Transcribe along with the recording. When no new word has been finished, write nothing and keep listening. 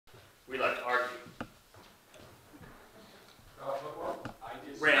we like to argue.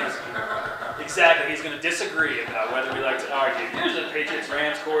 Rams. Exactly. He's going to disagree about whether we like to argue. Here's the Patriots,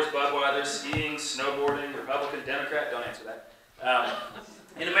 Rams, Coors, Budweiser, skiing, snowboarding, Republican, Democrat. Don't answer that.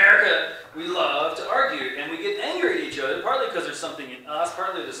 In America, we love to argue, and we get angry at each other, partly because there's something in us,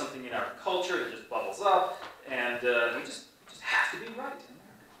 partly there's something in our culture that just bubbles up, and we just have to be right in America.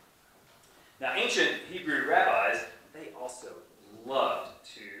 Now, ancient Hebrew rabbis, they also loved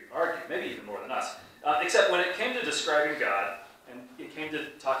to argue, maybe even more than us, except when it came to describing God, and it came to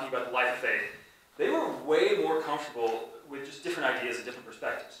talking about the life of faith, they were way more comfortable with just different ideas and different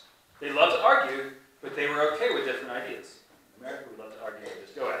perspectives. They loved to argue, but they were okay with different ideas. In America, we love to argue and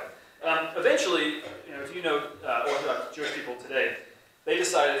just go at it. Eventually, if you know Orthodox Jewish people today, they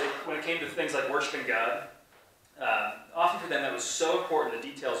decided that when it came to things like worshiping God, often for them that was so important, the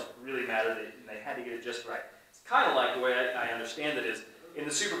details really mattered, and they had to get it just right. It's kind of like the way I understand it is, in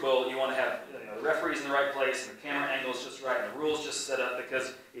the Super Bowl, you want to have the referees in the right place, and the camera angles just right, and the rules just set up,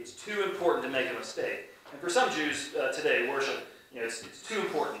 because it's too important to make a mistake. And for some Jews today, worship, it's too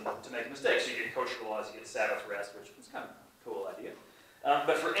important to make a mistake. So you get kosher laws, you get Sabbath rest, which is kind of a cool idea.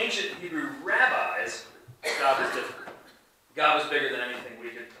 But for ancient Hebrew rabbis, God was different. God was bigger than anything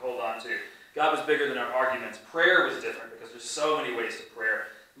we could hold on to. God was bigger than our arguments. Prayer was different, because there's so many ways to prayer.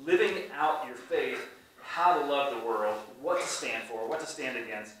 Living out your faith, how to love the world, what to stand for, what to stand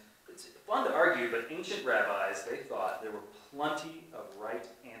against. It's fun to argue, but ancient rabbis, they thought there were plenty of right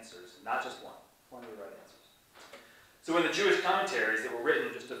answers, not just one, plenty of right answers. So in the Jewish commentaries that were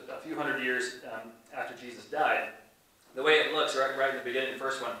written just a few hundred years after Jesus died, the way it looks right in the beginning, the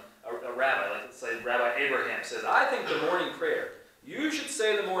first one, a rabbi, like let's say Rabbi Abraham says, I think the morning prayer, you should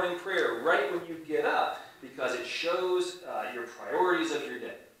say the morning prayer right when you get up, because it shows your priorities of your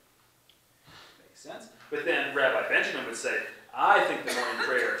day. Makes sense? But then Rabbi Benjamin would say, I think the morning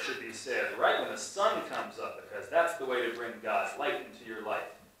prayer should be said right when the sun comes up, because that's the way to bring God's light into your life.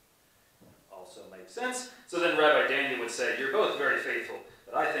 Also makes sense. So then Rabbi Daniel would say, you're both very faithful,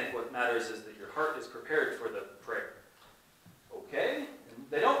 but I think what matters is that your heart is prepared for the prayer. Okay? And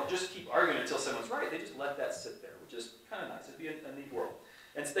they don't just keep arguing until someone's right. They just let that sit there, which is kind of nice. It'd be a neat world.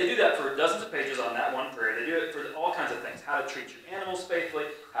 And so they do that for dozens of pages on that one prayer. They do it for all kinds of things. How to treat your animals faithfully,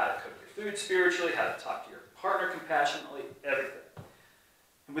 how to cook your food spiritually, how to talk to your partner compassionately, everything.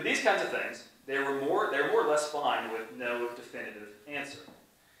 And with these kinds of things, they were more or less fine with no definitive answer.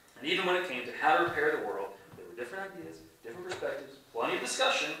 And even when it came to how to repair the world, there were different ideas, different perspectives, plenty of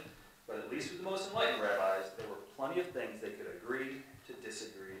discussion, but at least with the most enlightened rabbis, there were plenty of things they could agree to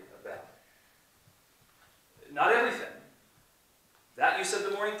disagree about. Not everything. That you said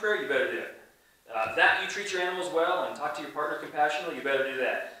the morning prayer, you better do it. That you treat your animals well and talk to your partner compassionately, you better do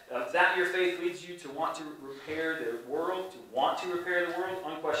that. That your faith leads you to want to repair the world,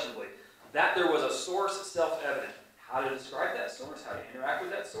 unquestionably. That there was a source self-evident. How to describe that source, how to interact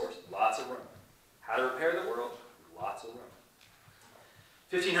with that source, lots of room. How to repair the world, lots of room.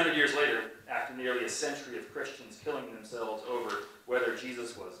 1,500 years later, after nearly a century of Christians killing themselves over whether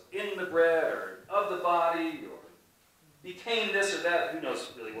Jesus was in the bread or of the body or became this or that, who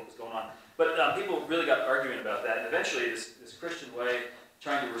knows really what was going on. But people really got arguing about that, and eventually this Christian way,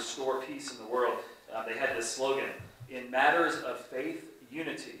 trying to restore peace in the world, they had this slogan, in matters of faith,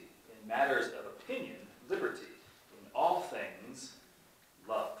 unity, in matters of opinion, liberty, in all things,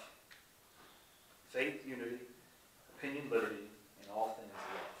 love. Faith, unity, opinion, liberty, in all things,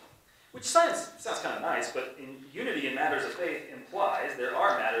 love. Which sounds kind of nice, but in unity in matters of faith implies there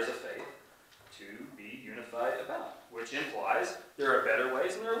are matters of faith to be unified about, which implies there are better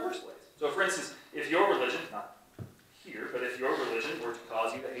ways and there are worse ways. So for instance, if your religion, not here, but if your religion were to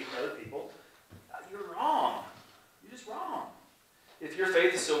cause you to hate other people, you're wrong. You're just wrong. If your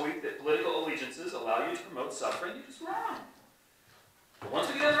faith is so weak that political allegiances allow you to promote suffering, you're just wrong. But once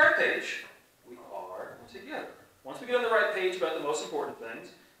we get on the right page, we are together. Once we get on the right page about the most important things,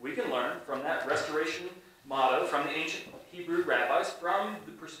 we can learn from that restoration motto from the ancient Hebrew rabbis, from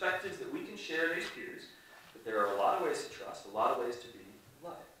the perspectives that we can share in these pews, that there are a lot of ways to trust, a lot of ways to be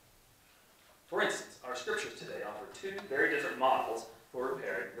loved. For instance, our scriptures today offer two very different models for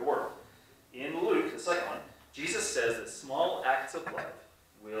repairing the world. In Luke, the second one, Jesus says that small acts of love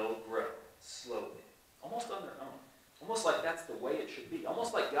will grow slowly, almost on their own. Almost like that's the way it should be.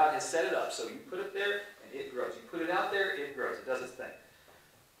 Almost like God has set it up, so you put it there and it grows. You put it out there, it grows. It does its thing.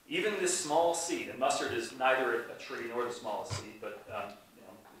 Even this small seed, and mustard is neither a tree nor the smallest seed, but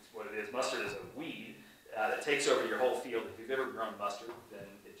it's what it is. Mustard is a weed that takes over your whole field. If you've ever grown mustard, then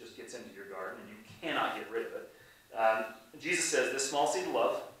it just gets into your garden, and you cannot get rid of it. Jesus says this small seed of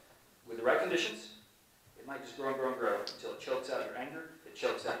love, with the right conditions, it might just grow and grow and grow until it chokes out your anger, it It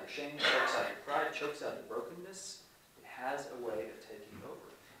chokes out your shame, chokes out your pride, chokes out your brokenness. It has a way of taking over.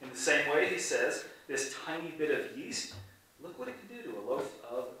 In the same way, he says, this tiny bit of yeast, look what it can do to a loaf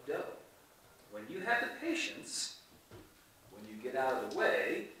of dough. When you have the patience, when you get out of the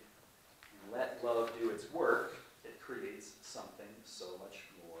way, and let love do its work, it creates something so much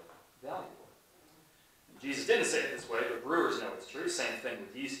more valuable. And Jesus didn't say it this way, but brewers know it's true. Same thing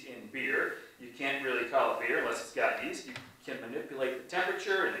with yeast in beer. You can't really call it beer unless it's got yeast. You can manipulate the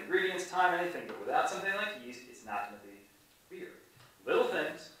temperature and ingredients, time, anything, but without something like yeast, it's not going to be beer. Little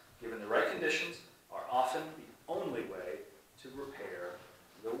things, given the right conditions, are often the only way to repair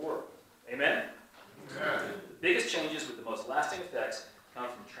the world. Amen? Amen. The biggest changes with the most lasting effects come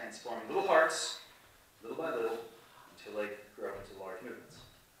from transforming little hearts, little by little, until they grow into large movements.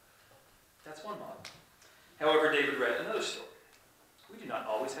 That's one model. However, David read another story. We do not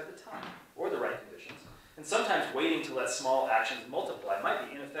always have the time or the right conditions, and sometimes waiting to let small actions multiply might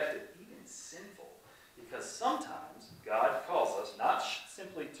be ineffective, even sinful, because sometimes God calls us not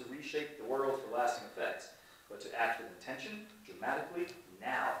simply to reshape the world for lasting effects, but to act with intention, dramatically,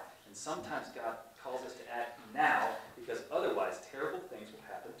 now. And sometimes God calls us to act now, because otherwise terrible things will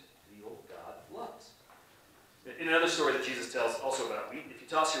happen to people God loves. In another story that Jesus tells, also about wheat, if you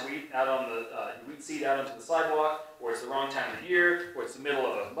toss your wheat out on your wheat seed out onto the sidewalk, or it's the wrong time of the year, or it's the middle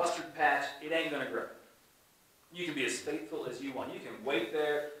of a mustard patch, it ain't going to grow. You can be as faithful as you want. You can wait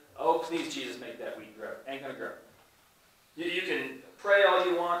there. Oh, please, Jesus, make that wheat grow. Ain't going to grow. You can pray all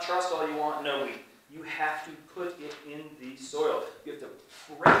you want, trust all you want, no wheat. You have to put it in the soil. You have to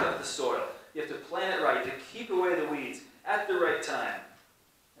break up the soil. You have to plant it right. You have to keep away the weeds at the right time.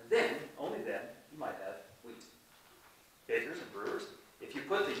 And then, only then, you might have wheat. Bakers and brewers, if you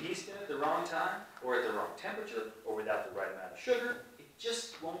put the yeast in at the wrong time, or at the wrong temperature, or without the right amount of sugar, it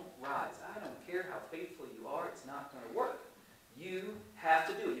just won't rise. I don't care how faithful you are, it's not going to work. You have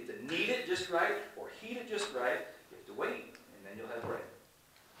to do it. You have to knead it just right, or heat it just right. You have to wait, and then you'll have bread.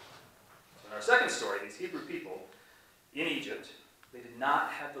 So in our second story, these Hebrew people in Egypt, they did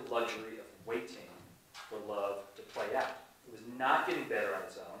not have the luxury of waiting for love to play out. It was not getting better on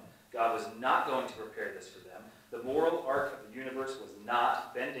its own. God was not going to prepare this for them. The moral arc of the universe was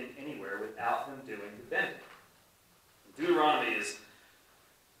not bending anywhere without them doing the bending. Deuteronomy is,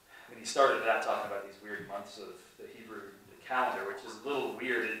 when he started out talking about these weird months of the Hebrew calendar, which is a little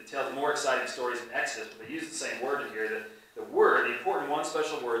weird. It tells more exciting stories than Exodus, but they use the same word in here. The word, the important one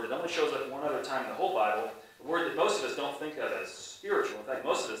special word that only shows up one other time in the whole Bible, the word that most of us don't think of as spiritual. In fact,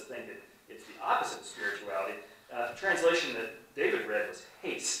 most of us think it's the opposite of spirituality. The translation that David read was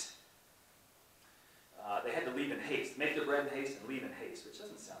haste. They had to leave in haste. Make their bread in haste and leave in haste, which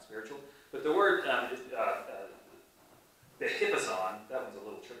doesn't sound spiritual. But the word, the hippazon, that one's a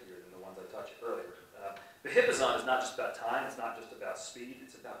little trickier than the ones I taught you earlier. The hippazon is not just about time. It's not just about speed.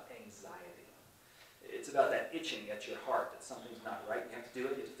 It's about anxiety. It's about that itching at your heart that something's not right. You have to do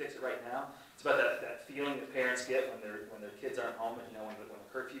it. You have to fix it right now. It's about that feeling that parents get when their kids aren't home, when the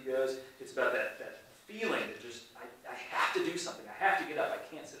curfew goes. It's about that feeling that just, I have to do something. I have to get up. I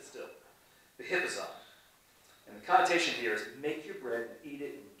can't sit still. The hippazon. And the connotation here is make your bread and eat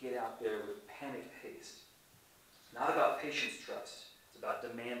it and get out there with panic haste. It's not about patience trust. It's about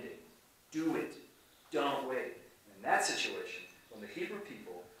demanding. Do it. Don't wait. And in that situation, when the Hebrew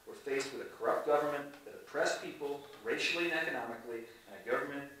people were faced with a corrupt government that oppressed people racially and economically, and a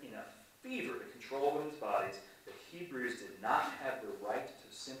government in a fever to control women's bodies, the Hebrews did not have the right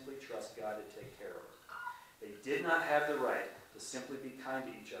to simply trust God to take care of it. They did not have the right to simply be kind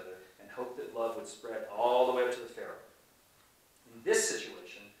to each other and hope that love would spread all the way up to the Pharaoh. In this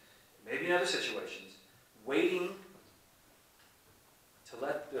situation, maybe in other situations, waiting to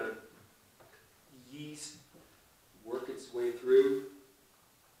let the yeast work its way through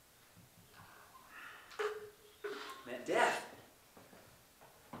meant death.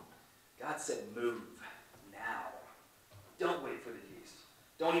 God said, move now. Don't wait for the yeast.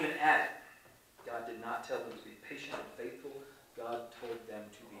 Don't even add it. God did not tell them to be patient and faithful. God told them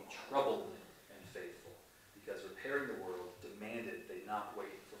to be troubled and faithful, because repairing the world demanded they not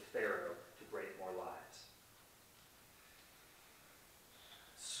wait for Pharaoh to break more lives.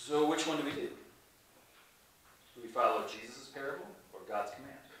 So which one do we do? Do we follow Jesus' parable or God's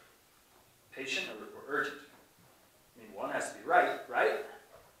command? Patient or urgent? I mean, one has to be right?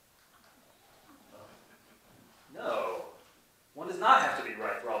 No. One does not have to be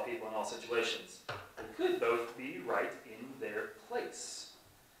right for all people in all situations. They could both be right in their place.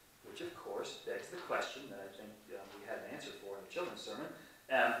 Which, of course, begs the question that I think we had an answer for in the children's sermon.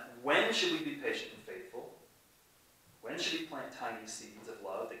 When should we be patient and faithful? When should we plant tiny seeds of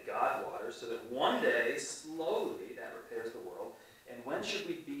love that God waters so that one day, slowly, that repairs the world? And when should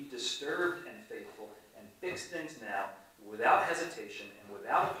we be disturbed and faithful and fix things now without hesitation and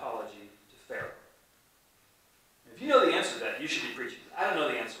without apology to Pharaoh? If you know the answer to that, you should be preaching. I don't know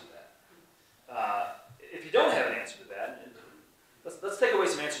the answer to that. If you don't have an answer to that, let's take away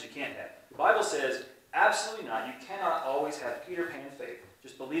some answers you can't have. The Bible says, absolutely not. You cannot always have Peter Pan faith.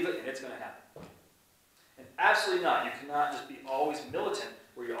 Just believe it and it's going to happen. And absolutely not. You cannot just be always militant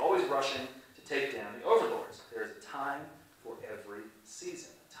where you're always rushing to take down the overlords. There is a time for every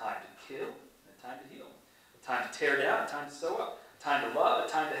season. A time to kill and a time to heal. A time to tear down, a time to sew up. A time to love, a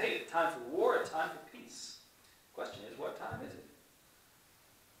time to hate. A time for war, a time for peace. The question is, what time is it?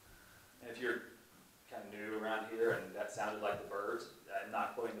 And if you're kind of new around here and that sounded like the birds, I'm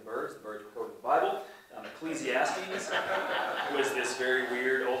not quoting the birds were quoting the Bible. Ecclesiastes was this very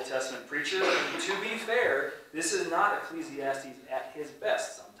weird Old Testament preacher. To be fair, this is not Ecclesiastes at his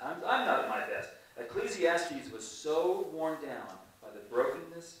best. Sometimes I'm not at my best. Ecclesiastes was so worn down by the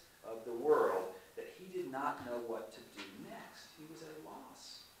brokenness of the world that he did not know what to do next. He was at a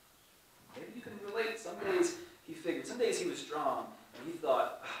loss. Maybe you can relate. Some days he figured, some days he was strong, and he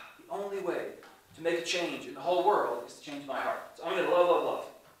thought, the only way to make a change in the whole world is to change my heart. So I'm going to love, love, love.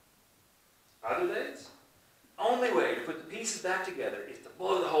 Other days, the only way to put the pieces back together is to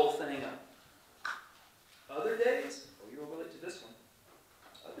blow the whole thing up. Other days, you will relate to this one.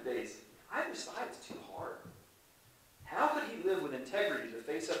 Other days, either side is too hard. How could he live with integrity to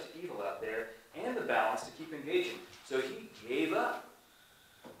face up to evil out there and the balance to keep engaging? So he gave up.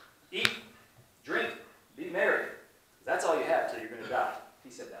 Eat, drink, be merry. That's all you have till you're going to die. He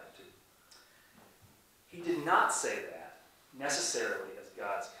said that too. He did not say that necessarily as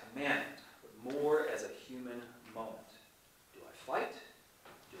God's commandment, but more as a human moment. Do I fight?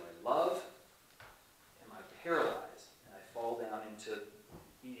 Do I love? Am I paralyzed and I fall down into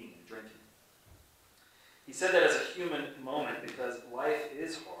eating and drinking? He said that as a human moment because life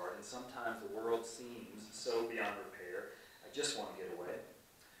is hard and sometimes the world seems so beyond repair. I just want to get away,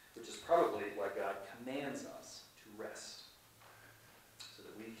 which is probably why God commands us to rest so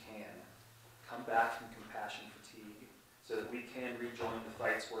that we can come back from compassion fatigue, so that we can rejoin the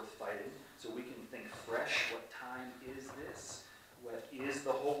fights worth fighting, so we can think fresh, what time is this? What is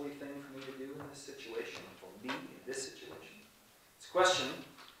the holy thing for me to do in this situation, for me in this situation? It's a question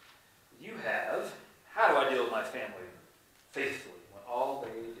you have, how do I deal with my family faithfully when all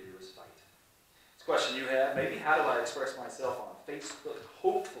they do is fight? It's a question you have, maybe how do I express myself on Facebook,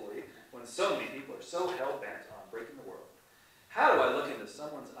 hopefully, when so many people are so hell-bent on breaking the world? How do I look into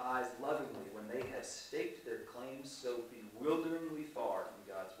someone's eyes lovingly when they have staked their claims so bewilderingly far from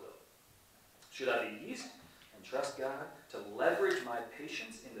God's will? Should I be yeast and trust God to leverage my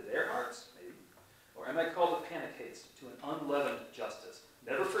patience into their hearts, maybe? Or am I called to panic haste to an unleavened justice,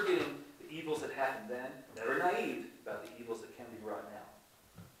 never forgetting the evils that happened then, never naive about the evils that can be wrought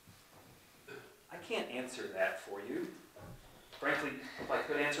now? I can't answer that for you. Frankly, if I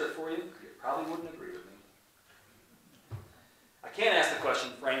could answer it for you, you probably wouldn't agree with me. I can't ask the question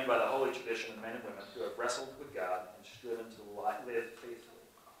framed by the holy tradition of men and women who have wrestled with God and striven to live faithfully.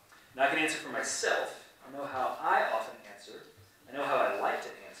 Now I can answer for myself. I know how I often answer. I know how I like to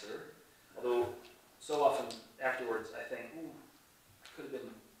answer. Although so often afterwards I think, ooh, I could have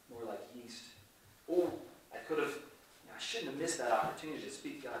been more like yeast. Ooh, I could have, I shouldn't have missed that opportunity to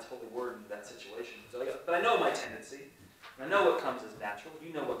speak God's holy word into that situation. But I know my tendency. And I know what comes as natural.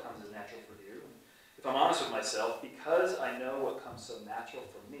 You know what comes as natural for you. If I'm honest with myself, because I know what comes so natural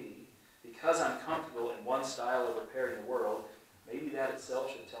for me, because I'm comfortable in one style of repairing the world, maybe that itself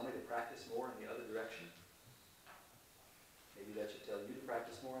should tell me to practice more in the other direction. Maybe that should tell you to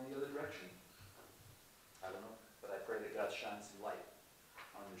practice more in the other direction. I don't know, but I pray that God shines some light